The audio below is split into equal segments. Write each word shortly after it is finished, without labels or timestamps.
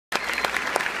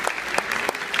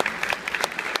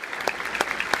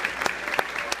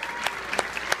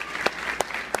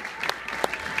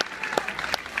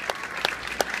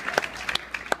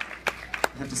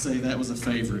say that was a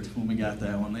favorite when we got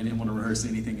that one. They didn't want to rehearse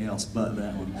anything else but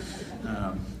that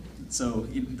one. So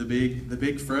the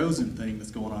big Frozen thing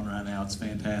that's going on right now, it's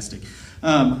fantastic.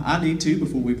 I need to,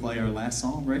 before we play our last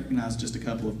song, recognize just a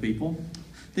couple of people.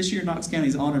 This year, Knox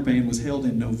County's Honor Band was held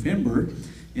in November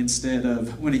instead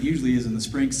of when it usually is in the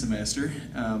spring semester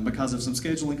because of some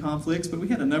scheduling conflicts, but we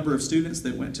had a number of students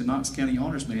that went to Knox County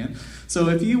Honors Band. So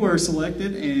if you were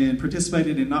selected and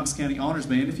participated in Knox County Honors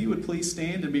Band, if you would please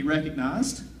stand and be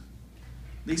recognized.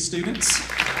 These students.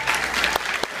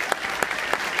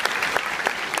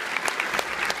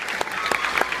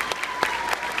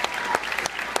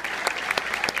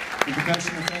 The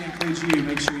percussion, if that includes you,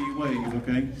 make sure you wave,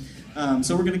 okay?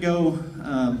 So we're going to go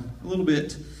a little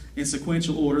bit in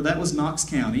sequential order. That was Knox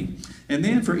County. And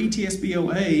then for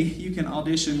ETSBOA, you can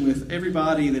audition with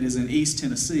everybody that is in East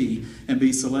Tennessee and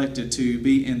be selected to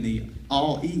be in the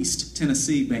All East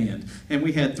Tennessee Band. And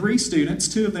we had 3 students.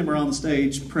 2 of them are on the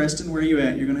stage. Preston, where are you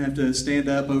at? You're going to have to stand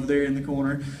up over there in the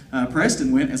corner.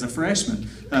 Preston went as a freshman.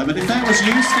 But if that was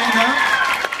you, stand up.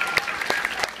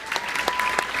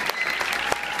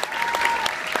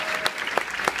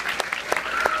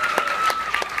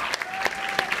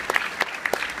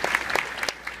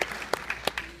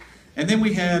 And then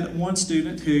we had one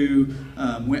student who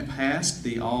went past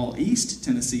the All East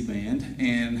Tennessee Band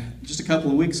and just a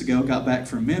couple of weeks ago got back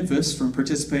from Memphis from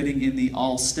participating in the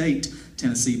All State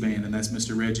Tennessee Band, and that's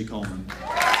Mr. Reggie Coleman.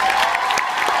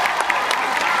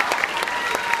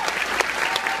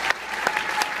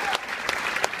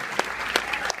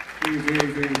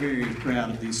 Very proud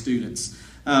of these students.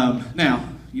 Now,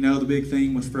 you know the big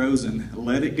thing with Frozen,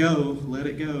 let it go, let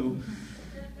it go.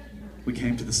 We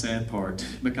came to the sad part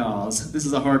because this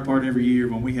is a hard part every year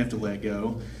when we have to let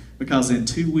go, because in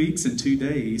 2 weeks and 2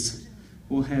 days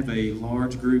we'll have a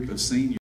large group of seniors